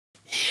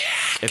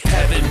If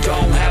heaven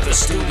don't have a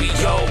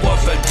studio or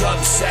a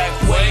dub sack,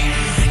 wait,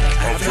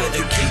 I'd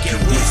rather kick it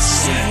with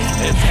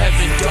Saint. If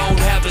heaven don't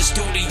have a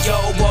studio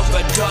or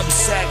a dub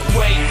sack,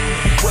 wait,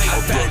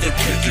 I'd rather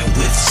kick it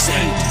with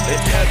Saint.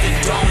 If heaven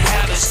don't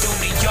have a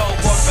studio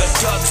or a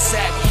dub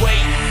sack,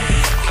 wait,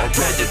 I'd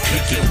rather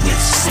kick it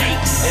with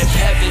Saint. If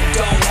heaven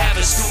don't have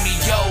a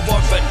studio or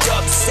a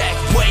dub sack,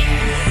 wait,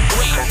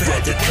 I'd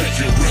rather kick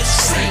it with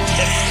Saint.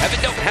 If heaven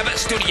don't have a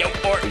studio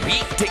or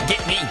weed to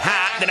get me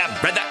high, then I'd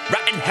rather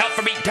rot in hell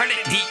for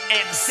eternity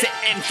and sit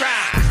and fry.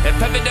 If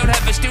heaven don't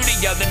have a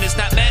studio, then it's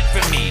not meant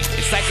for me.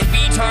 It's like a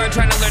retard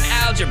trying to learn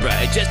algebra,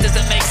 it just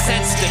doesn't make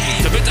sense to me.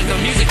 So if there's no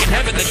music in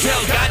heaven, then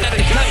tell God not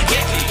to come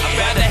get me. I'd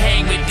rather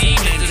hang with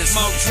demons and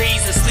smoke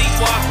trees and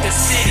sleepwalk the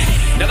city.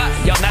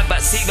 You'll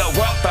never see the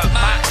world from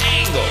my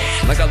angle,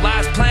 like a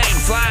lost plane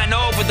flying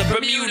over the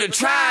Bermuda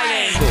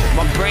Triangle.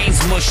 My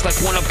brain's mush like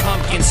one of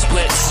pumpkin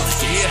splits.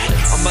 Yeah,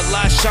 I'm a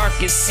lost shark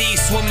at sea,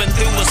 swimming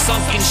through a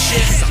sunken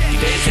ship.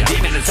 There's a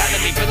demon inside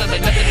of me, feeling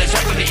like nothing is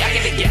right for me. I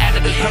gotta get out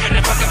of this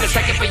permanent fuck up a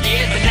second for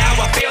years, but now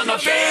I feel no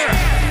fear.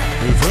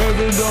 If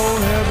heaven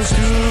don't have a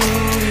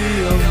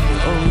studio,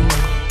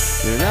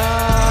 then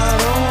I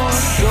don't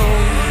want to go.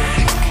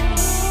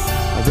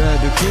 I'd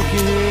rather kick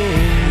it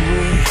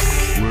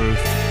with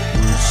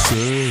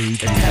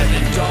Saint. If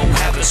heaven don't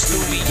have a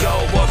studio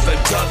or a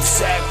dub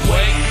sack,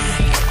 wait,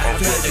 I'd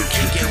rather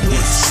kick it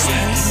with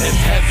Saint. If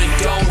heaven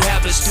don't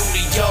have a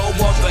studio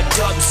or a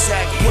dub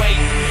sack, wait,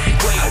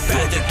 I'd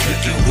rather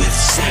kick it with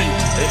Saint.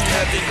 If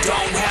heaven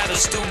don't have a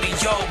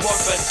studio or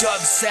a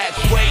dub sack,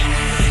 wait,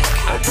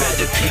 I'd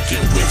rather kick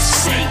it with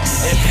Saint.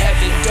 If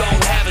heaven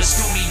don't have a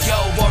studio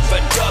or a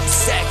dub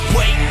sack,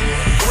 wait,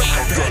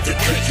 I'd rather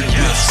kick it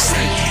with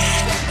Saint.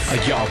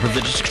 Y'all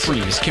religious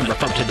extremists can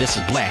refer to this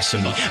as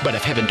blasphemy, but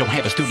if heaven don't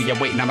have a studio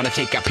waiting, I'm gonna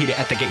take out Peter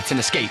at the gates and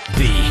escape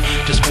thee.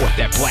 To sport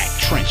that black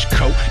trench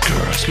coat,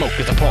 girl, smoke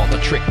is a part of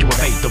the trick to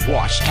evade the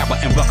watchtower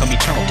and welcome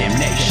eternal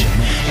damnation.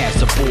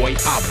 As a boy,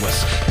 I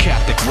was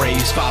Catholic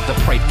raised. Father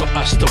prayed for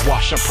us to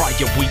wash our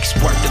prior week's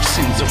worth of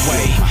sins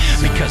away.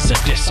 Because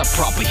of this, I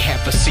probably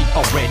have a seat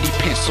already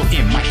penciled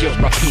in my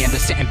European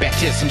descent, and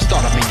baptism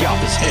started me off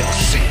as hell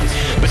sins.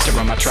 But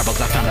during my travels,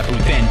 I found a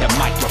booth and a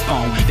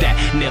microphone, that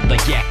NILLA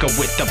YAK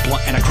with the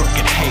blunt and a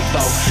crooked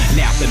halo.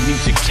 Now the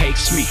music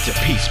takes me to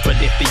peace, but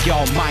if the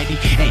Almighty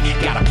ain't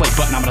got a play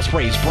button, I'm gonna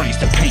spray his brains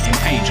to paint an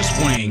angel's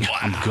wing.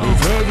 I'm gone.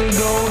 If heaven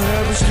don't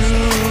have a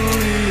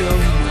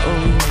studio,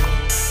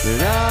 then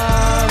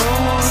I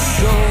don't want to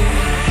go.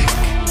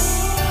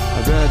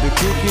 I'd rather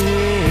kick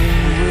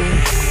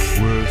it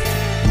with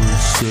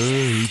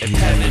Saint. If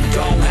heaven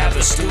don't have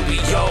a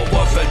studio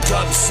or a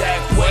dub sack,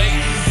 wait,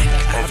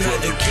 I'd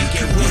rather kick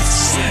it with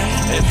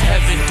Saint. If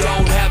heaven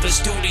don't have a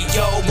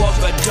studio or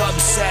a dub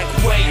sack,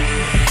 wait,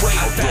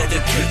 I'd rather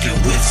kick it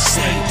with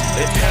Saint.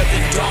 If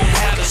heaven don't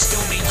have a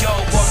studio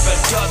or a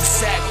dub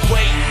sack,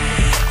 wait,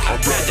 I'd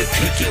rather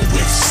kick it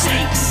with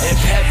Saint. If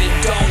heaven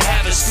don't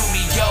have a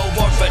studio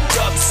or a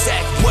dub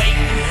sack, wait,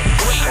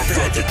 I'd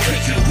rather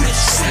kick it with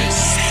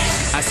Saint.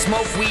 I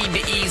smoke weed to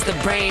ease the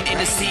brain and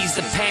to seize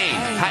the pain.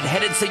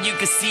 Hot-headed so you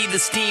can see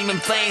the steam and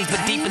flames, but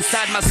deep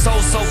inside my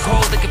soul so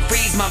cold it can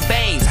freeze my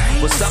veins.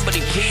 Will somebody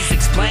please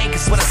explain?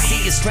 Cause what I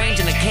see is strange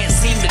and I can't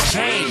seem to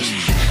change.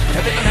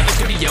 Heaven don't have a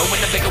studio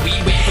when the bigger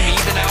weed wait for me,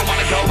 then I don't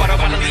wanna go, I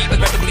don't wanna leave.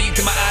 I'd rather bleed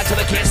to my eyes till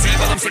I can't see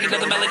while I'm singing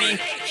to the melody.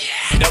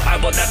 No, I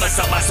will never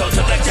sell my soul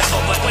to the devil,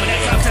 but when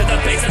it comes to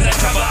the face of the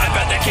trouble, I'd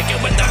rather kick it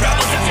with the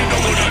rebels, if you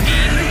know what I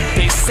mean.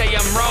 They say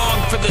I'm wrong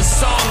for the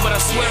song, but I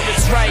swear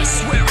it's right.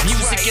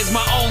 Music is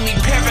my only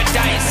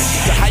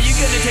paradise. So how you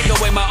gonna take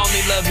away my only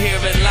love here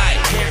in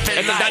life? If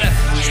there's not a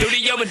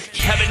studio in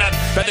heaven, I'd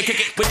rather kick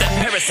it with the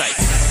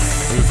parasites.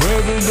 If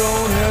heaven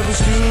don't have a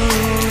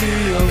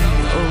studio,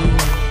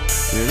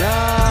 then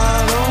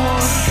I don't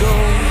want to go.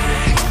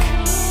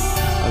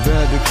 I'd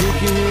rather kick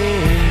it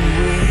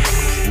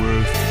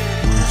with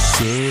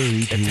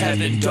Saint. If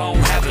heaven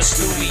don't have a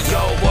studio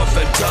or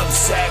a dub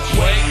sack,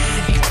 wait,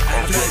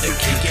 I'd rather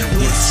kick it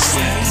with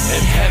Saint.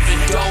 If heaven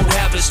don't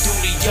have a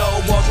studio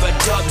or a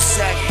dub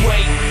sack,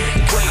 wait,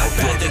 I'd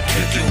rather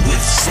kick it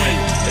with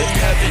Saint. If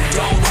heaven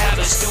don't have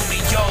a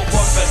studio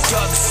or a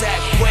dub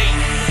sack, wait,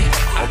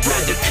 I'd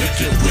rather kick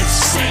it with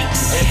Saint.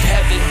 If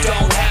heaven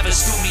don't have a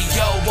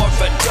studio or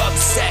a dub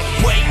sack,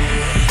 wait,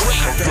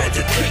 I'd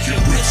rather kick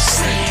it with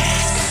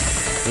Saint.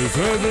 If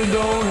heaven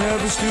don't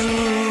have a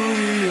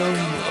studio,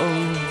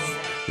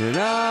 then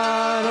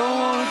I don't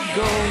want to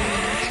go.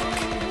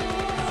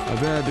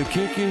 I'd rather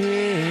kick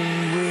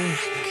it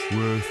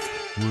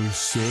with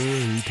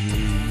Saint.